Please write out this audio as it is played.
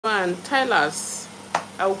and tell us.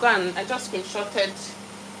 I will go and I just screenshotted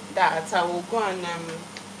that. I will go and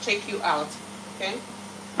check you out. Okay.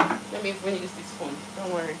 Let me even use this phone.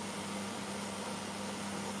 Don't worry.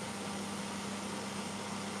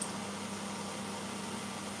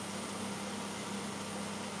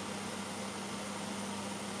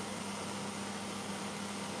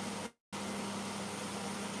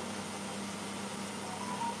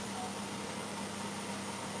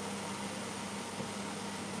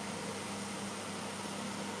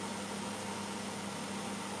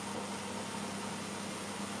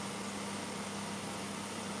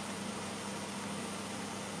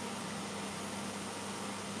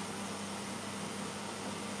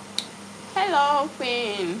 Hello,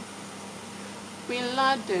 Queen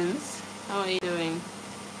Ladens. How are you doing?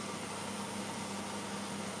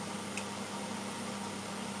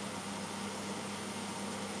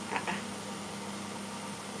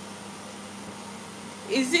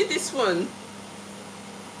 Is it this one?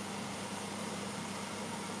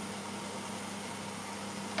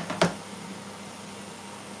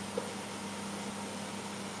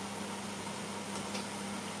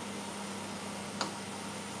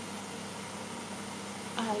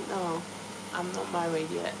 I know. I'm not married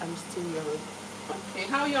yet. I'm still young. Okay.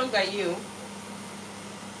 How young are you?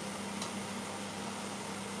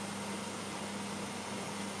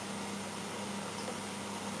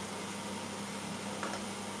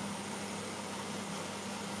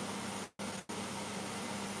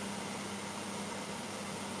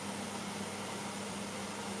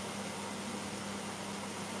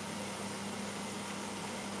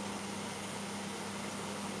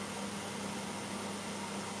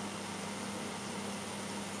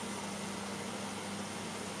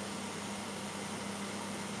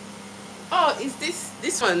 Oh, is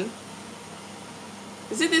this one?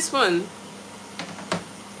 Is it this one?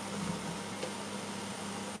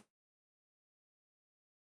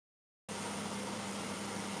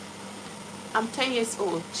 I'm 10 years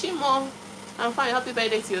old. Chimo, I'm fine. Happy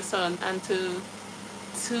birthday to your son and to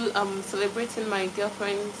celebrating my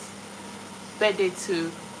girlfriend's birthday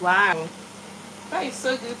too. Wow, that is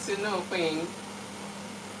so good to know, Queen.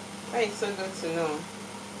 That is so good to know.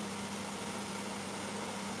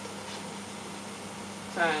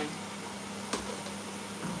 Fine.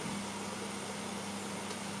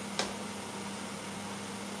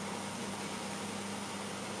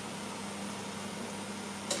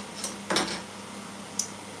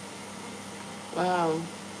 Wow.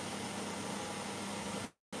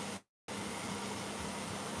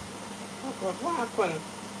 Oh God, what happened?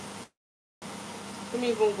 Let me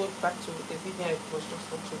even go back to the video I was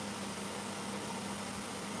just watching.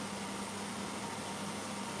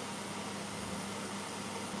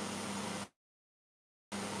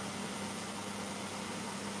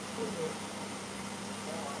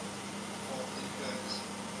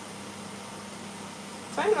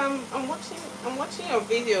 Fine, I'm watching your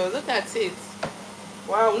video. Look at it.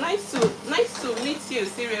 Wow, nice to meet you,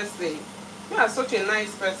 seriously. You are such a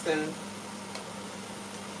nice person.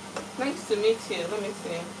 Nice to meet you. Let me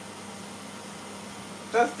see.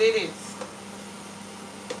 Just did it.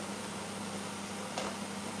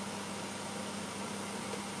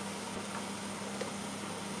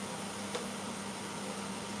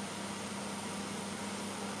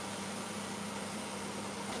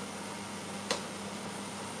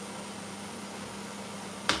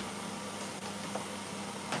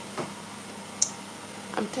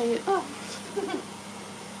 I'm telling you. Oh.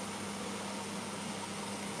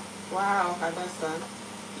 Wow, Hadassah.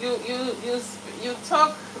 You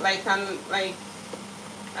talk like an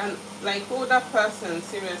older person,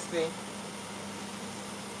 seriously.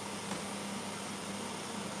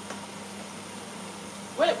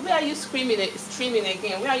 Where are you streaming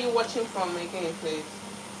again? Where are you watching from again, please?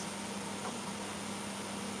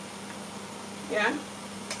 Yeah?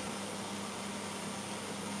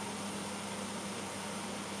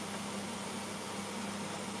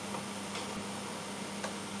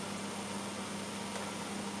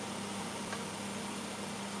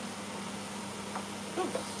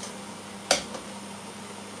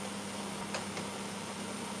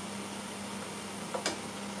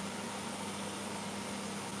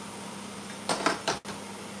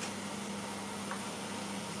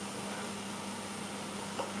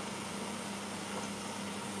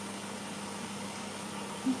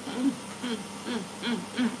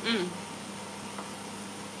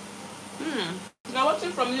 You're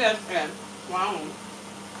watching from USA. Wow.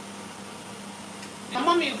 Your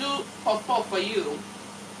mommy do pop for you.